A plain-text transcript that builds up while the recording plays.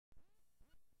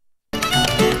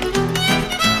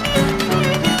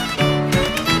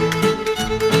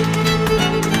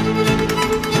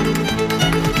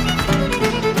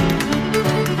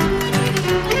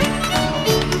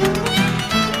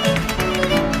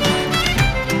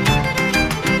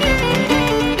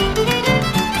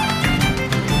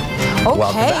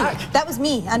welcome back. That was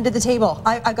me under the table.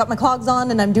 I got my clogs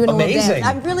on and I'm doing a little dance.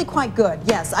 I'm really quite good.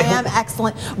 Yes, I am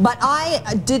excellent. But I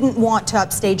didn't want to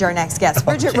upstage our next guest,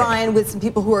 Bridget Ryan, with some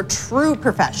people who are true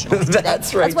professionals today.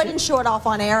 That's right. That's why I didn't show it off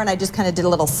on air, and I just kind of did a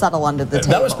little subtle under the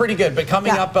table. That was pretty good. But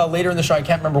coming up later in the show, I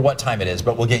can't remember what time it is,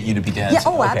 but we'll get you to be dancing.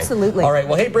 Yeah, oh, absolutely. All right.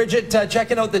 Well, hey, Bridget,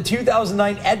 checking out the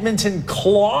 2009 Edmonton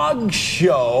Clog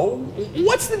show.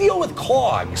 What's the deal with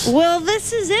clogs? Well,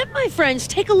 this is it, my friends.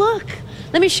 Take a look.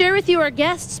 Let me share with you our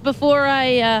guests before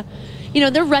I,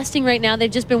 they're resting right now.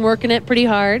 They've just been working it pretty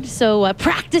hard, so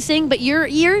practicing. But you're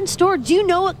in store. Do you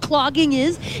know what clogging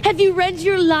is? Have you read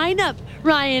your lineup,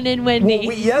 Ryan and Wendy?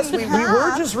 Well, yes, we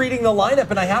were just reading the lineup,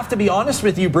 and I have to be honest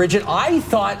with you, Bridget.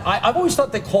 I've always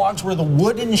thought that clogs were the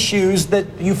wooden shoes that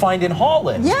you find in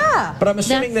Holland. Yeah. But I'm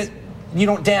assuming that you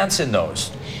don't dance in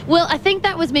those. Well, I think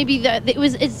that was maybe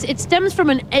it stems from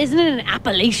isn't it an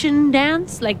Appalachian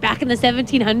dance, like back in the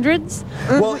 1700s?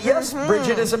 Well, yes,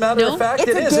 Bridget, as a matter of fact, it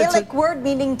is. It's a Gaelic word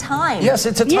meaning time. Yes,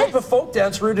 it's a type of folk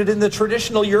dance rooted in the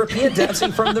traditional European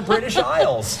dancing from the British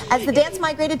Isles. As the dance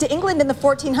migrated to England in the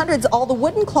 1400s, all the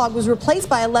wooden clog was replaced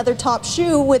by a leather top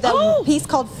shoe with a piece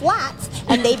called flats,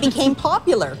 and they became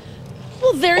popular.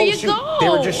 Well, there you go. They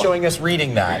were just showing us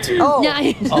reading that. Oh,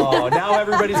 now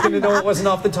everybody's going to know it wasn't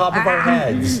off the top of our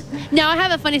heads. Now, I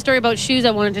have a funny story about shoes I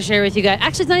wanted to share with you guys.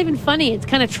 Actually, it's not even funny. It's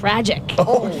kind of tragic.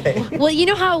 Okay. Well, you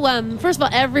know how, first of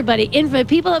all,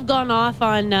 people have gone off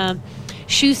on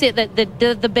shoe sale,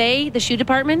 the Bay, the shoe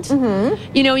department.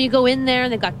 Mm-hmm. You know, you go in there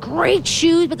and they've got great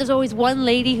shoes, but there's always one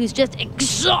lady who's just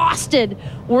exhausted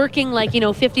working like,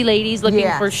 50 ladies looking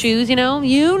for shoes,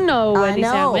 Wendy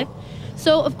Sandwich.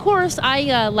 So, of course,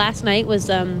 I last night was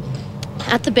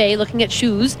at the Bay looking at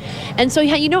shoes. And so,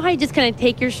 you know how you just kind of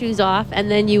take your shoes off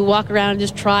and then you walk around and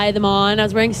just try them on. I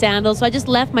was wearing sandals, so I just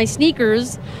left my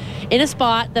sneakers in a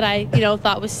spot that I,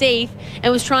 thought was safe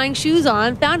and was trying shoes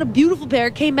on. Found a beautiful pair,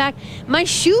 came back. My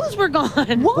shoes were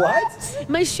gone. What?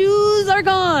 My shoes are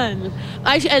gone.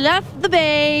 I left the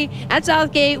Bay at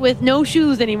Southgate with no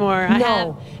shoes anymore. I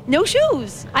have no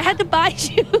shoes. I had to buy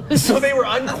shoes. So they were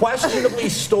unquestionably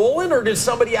stolen, or did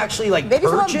somebody actually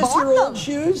purchase your old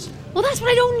shoes? Well, that's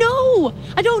what I don't know.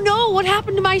 I don't know what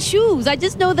happened to my shoes. I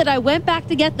just know that I went back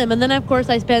to get them, and then, of course,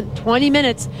 I spent 20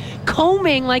 minutes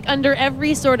combing, under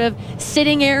every sort of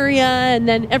sitting area and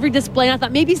then every display. And I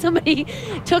thought maybe somebody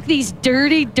took these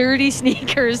dirty, dirty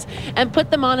sneakers and put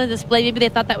them on a display. Maybe they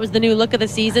thought that was the new look of the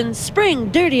season. Spring,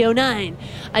 dirty 09.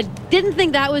 I didn't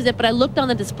think that was it, but I looked on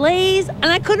the displays, and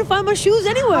I couldn't find my shoes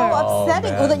anywhere. How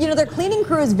upsetting. Well, their cleaning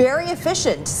crew is very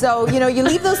efficient. So, you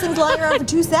leave those things lying around for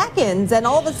 2 seconds, and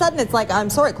all of a sudden, it's like, I'm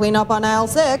sorry, clean up on aisle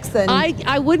 6. And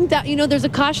I wouldn't doubt, there's a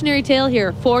cautionary tale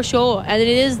here for sure. And it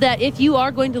is that if you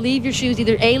are going to leave your shoes,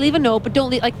 either A, leave a note, but don't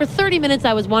leave. For 30 minutes,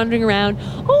 I was wandering around.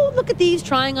 Oh, look at these,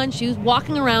 trying on shoes,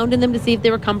 walking around in them to see if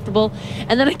they were comfortable.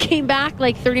 And then I came back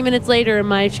 30 minutes later and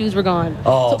my shoes were gone.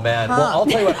 Oh, man. Well, I'll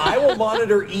tell you what, I will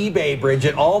monitor eBay,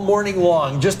 Bridget, all morning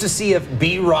long just to see if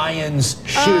B. Ryan's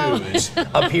shoes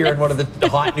appear in one of the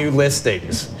hot new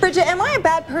listings. Bridget, am I a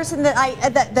bad person that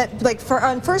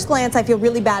on first glance, I feel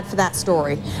really bad for that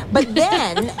story. But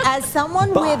then, as someone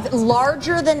with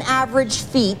larger than average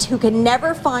feet who can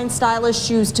never find stylish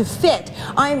shoes to fit,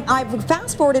 I've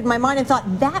fast forwarded in my mind and thought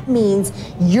that means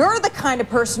you're the kind of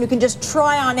person who can just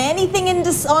try on anything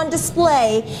on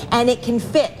display and it can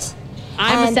fit.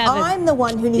 I'm the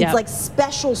one who needs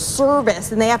special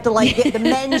service, and they have to get the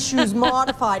men's shoes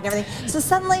modified and everything. So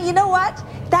suddenly, you know what?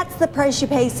 That's the price you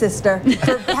pay, sister,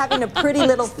 for having a pretty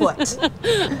little foot.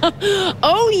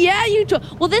 Oh yeah,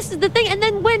 well, this is the thing. And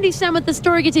then Wendy, Sam, the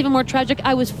story gets even more tragic.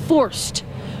 I was forced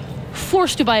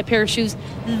to buy a pair of shoes.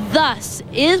 Thus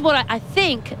is what I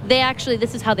think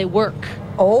this is how they work.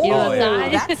 Oh,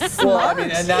 that's smart. Well, I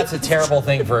mean, and that's a terrible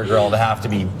thing for a girl to have to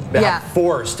be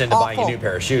forced into buying a new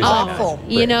pair of shoes. Awful.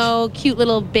 Cute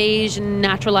little beige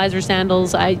naturalizer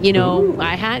sandals. I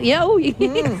had.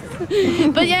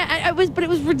 But it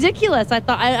was ridiculous. I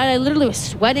thought I literally was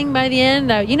sweating by the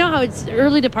end. You know how it's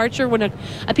early departure when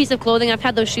a piece of clothing. I've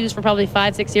had those shoes for probably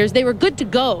 5-6 years. They were good to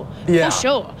go. For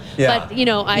sure. Yeah. But you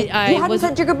haven't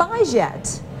said your goodbyes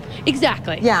yet.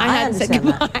 Exactly. Yeah, I hadn't said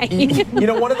goodbye.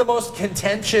 One of the most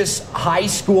contentious high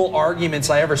school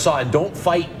arguments I ever saw, and don't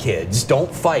fight, kids,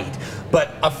 don't fight,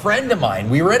 but a friend of mine,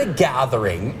 we were at a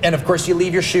gathering, and of course you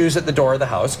leave your shoes at the door of the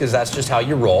house because that's just how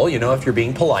you roll, if you're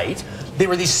being polite. They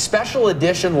were these special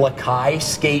edition Lakai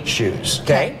skate shoes,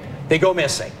 okay? They go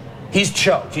missing. He's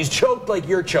choked. He's choked like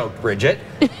you're choked, Bridget.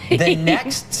 The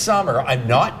next summer, I'm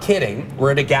not kidding,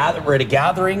 we're at a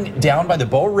gathering down by the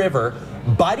Bow River.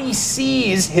 Buddy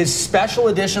sees his special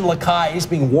edition Lacailles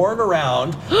being worn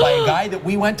around by a guy that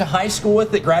we went to high school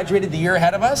with that graduated the year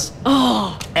ahead of us.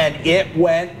 Oh. And it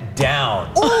went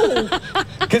down.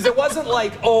 Because it wasn't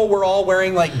like, oh, we're all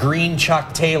wearing like green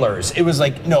Chuck Taylors. It was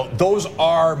like, no, those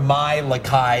are my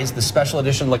Lacailles, the special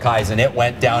edition Lacailles, and it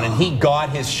went down, and he got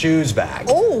his shoes back.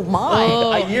 Oh,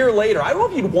 my. A year later. I don't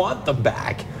know if you'd want them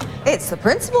back. It's the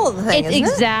principle of the thing, isn't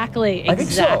exactly, it? I think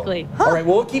exactly. so. All right,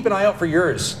 well, we'll keep an eye out for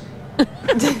yours.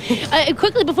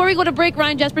 Quickly, before we go to break,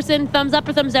 Ryan Jesperson, thumbs up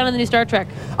or thumbs down on the new Star Trek?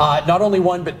 Not only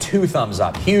one, but 2 thumbs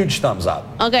up. Huge thumbs up.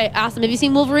 Okay, awesome. Have you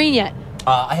seen Wolverine yet?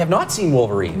 I have not seen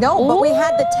Wolverine. No, but we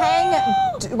had the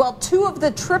Tang, well, 2 of the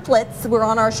triplets were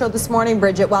on our show this morning,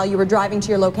 Bridget, while you were driving to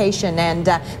your location, and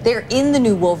they're in the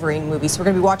new Wolverine movie, so we're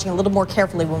going to be watching a little more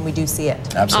carefully when we do see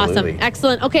it. Absolutely. Awesome.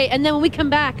 Excellent. Okay, and then when we come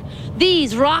back,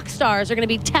 these rock stars are going to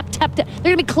be tap. They're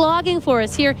going to be clogging for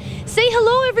us here. Say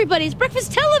hello, everybody. It's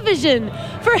breakfast television.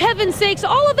 For heaven's sakes,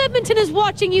 all of Edmonton is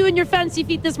watching you and your fancy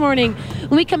feet this morning.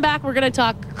 When we come back, we're going to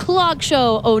talk Clog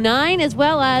Show 09, as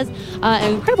well as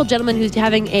an incredible gentleman who's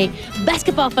having a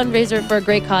basketball fundraiser for a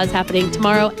great cause happening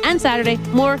tomorrow and Saturday.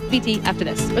 More BT after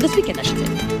this, or this weekend, I should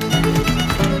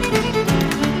say.